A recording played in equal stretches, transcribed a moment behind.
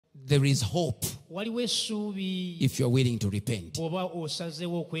there is hope waliwo essuubi if you're willing to repent. bw'oba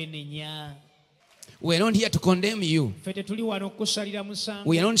osazeewo okwenenya. We're not here to condemn you. Ffe tetuli wano okukusalira musango.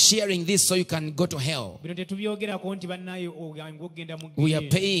 We are not sharing this so you can go to hell. Bino tetubyogerako nti bannaye ogenda mu We are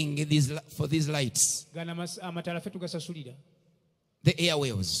paying for these lights, gana amatala ffe tugasasulira. the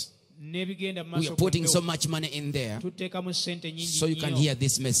airwaves. N'ebigenda mu We maaso are putting so much money in there tuteekamu ssente nnyingi so you can nnyo hear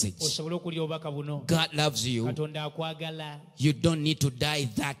this message. osobole okuwulira obubaka buno. God loves you. Katonda akwagala. You don't need to die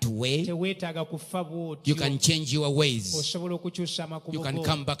that way. Teweetaaga kufa bw'otyo. You can change your ways. Osobola okukyusa amakubo You can go.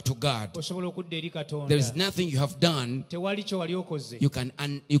 come back to God. Osobola okudda eri Katonda. There is nothing you have done Tewali kyo wali okoze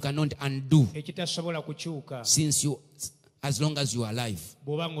you cannot undo ekitasobola kukyuka as long as you are alive.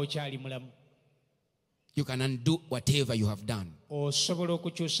 bw'oba ng'okyali mulamu. You can undo whatever you have done. Osobola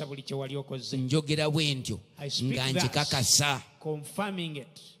okukyusa buli kye wali okoze. Njogera bwe ntyo I speak nga thus, nkikakasa. confirming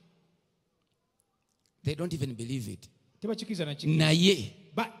it. They don't even believe it. Tebakikiriza na kimu. Naye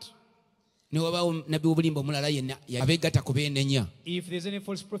But ne wabaawo nabbi w'obulimba omulala yenna abeegatta ku beenenya. if there's any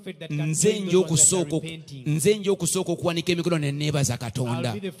false prophet that can Nze claim nja those ones that are okusooka repenting, nze nja okusooka okuwanika emikono ne neebaza I'll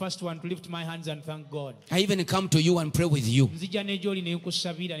Katonda. be the first one to lift my hands and thank God. I even come to you and pray with you. Nzija n'egy'oli ne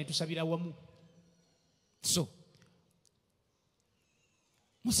nkusabira ne tusabira wamu. So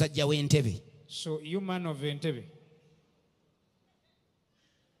musajja w'entebe So you man of Entebbe,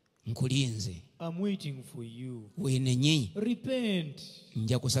 nkulinze I'm waiting for you. weenenye. Repent.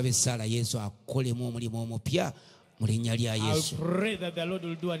 Nja kusaba essaala Yesu akolemu omulimu omupya mu linnya lya I'll Yesu. pray that the Lord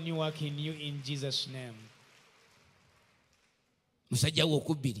will do a new work in you in Jesus' name. Musajja wo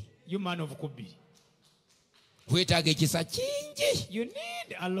okubbiri You man of Kubi, weetaaga ekisa kingi you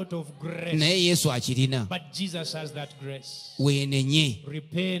need a lot of grace. naye Yesu akirina. But Jesus has that grace. Weenenye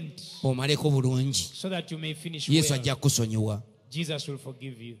Repent omaleko bulungi. so that you may finish Yesu well. ajja kukusonyiwa. Jesus will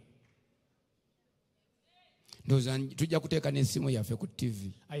forgive you. Ndowooza tujja kuteeka n'essimu yaffe ku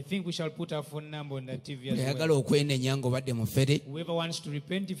TV. I think we shall put our phone number on the TV as Ayagala well. okwenenya ng'obadde mufere, Whoever wants to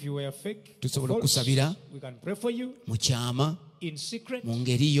repent, if you were fake, tusobola false, okusabira we can pray for you mu kyama in secret, mu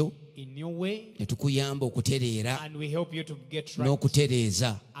ngeri yo in your way, ne tukuyamba okutereera and we help you to get right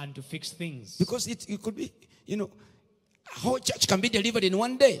n'okutereeza. and to fix things. Because it could be, a whole church can be delivered in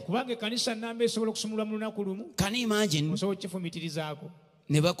one day. Kubanga ekkanisa nnamba esobola okusumulwa mu lunaku lumu, Can you imagine? osobola okukifumitirizako.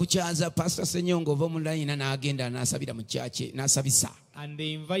 Ne bakukyaza Pastor Senyongo ova mu layina n'agenda n'asabira mu kyaki n'asabisa. And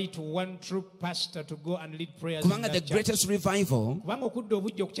they invite one true pastor to go and lead prayers. Kubanga in the that church. greatest revival Kubanga okudda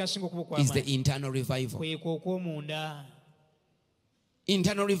obujja okukyasinga okuba is the okw'amaanyi internal revival. kweko okw'omunda,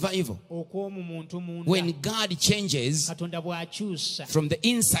 Internal revival. okw'omu muntu munda. When God changes Katonda bw'akyusa from the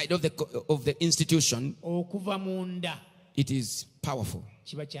inside of the institution, okuva munda, it is powerful.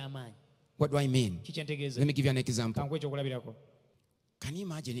 kiba ky'amaanyi. What do I mean? Kikyentegeeza. Let me give you an example. Kankuwa ekyokulabirako. Can you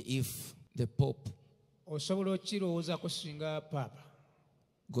imagine if the Pope Osobola okirowoozaako singa paapa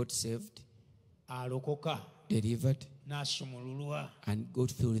got saved, alokoka delivered, n'asumululwa and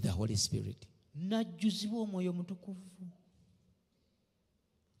got filled with the Holy Spirit? n'ajjuzibwa omwoyo mutukuvu,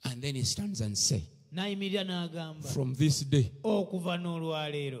 And then he stands and says, n'ayimirira n'agamba, from this day, okuva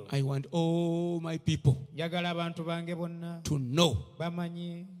n'olwaleero I want all my people njagala abantu bange bonna to know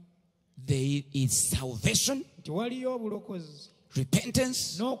bamanye there is salvation, nti waliyo obulokozi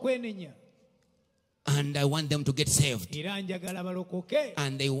repentance, n'okwenenya, and I want them to get saved. era njagala balokoke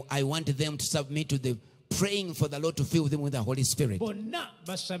And I want them to submit to the praying for the Lord to fill them with the Holy Spirit. bonna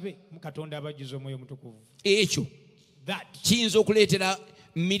basabe mu Katonda abajjuza omwoyo mutukuvu. Ekyo That kiyinza okuleetera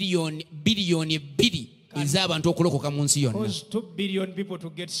biliyoni 2 ez'abantu okulokoka mu nsi yonna. cause 2 billion people to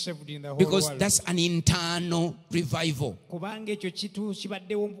get saved in the whole Because world. that's an internal revival. Kubanga ekyo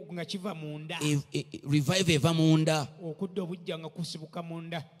kibaddewo nga kiva munda, Revival eva munda. okudda obujja nga kusibuka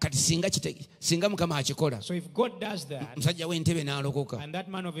munda. Kati singa Mukama akikola, So if God does that musajja w'entebe n'alokoka, and that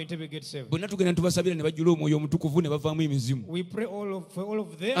man of Entebbe gets saved, bonna tugenda tubasabira ne bajjula omwoyo omutukuvu ne bavaamu emizimu. we pray for all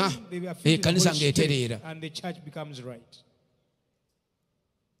of them, they are filled with the ekkanisa Holy Spirit, ng'etereera. and the church becomes right.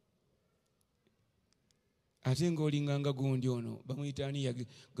 Ate ng'olinganga gundi ono bamuyita ani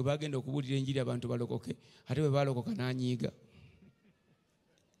gwe bagenda okubuulira enjiri abantu balokoke, ate bwe balokoka n'anyiiga.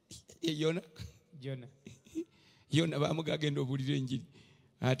 Yona bamugagenda obuulira enjiri,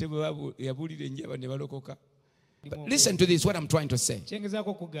 ate bwe yabuulira enjiri abantu ne balokoka. Listen to this, what I'm trying to say.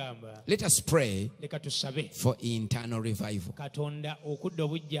 Kyengezaako kugamba, Let us pray leka tusabe for internal revival. Katonda okudda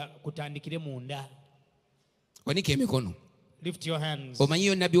obujja kutandikire munda. Wanika emikono. Lift your hands.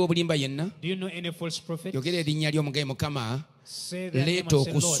 Omanyiyo nnabbi w'obulimba yenna? Do you know any false prophet? Yogera erinnya ly'omugabe Mukama Say the name leeta and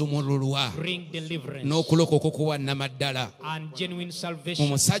say, Lord, okusumululwa bring deliverance n'okulokoka okuwa namaddala and genuine mu salvation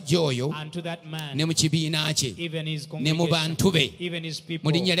musajja oyo unto that man, ne mu kibiina kye even his ne mu congregation, bantu be even his mu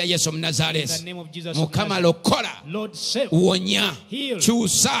people. linnya lya yesu In the omunazaalesi. name of Jesus of Mukama Nazareth. lokola, Lord, save, wonya, heal,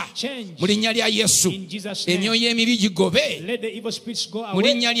 kyusa change. mu linnya lya yesu. In Jesus' name. Emyoyo emibi gigobe Let the evil spirits go mu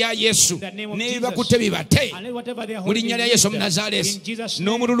away. linnya lya yesu. In the name of N'ebibakutte bibate And let whatever they are mu holding, linnya lya release yesu them. omunazaalesi. In Jesus' name.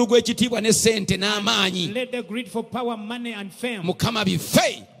 N'omululu gw'ekitiibwa ne ssente n'amaanyi Let the greed for power, money, and fame Mukama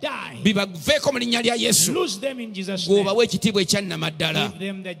bife die. bibaveeko mu linnya lya yesu. Lose them in Jesus' name. Gwobawe ekitiibwa ekyannamaddala, Give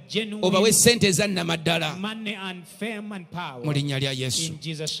them the genuine obawe ssente ezannamaddala money and fame and power. mu linnya lya yesu. In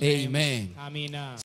Jesus' name. Amen. Amen.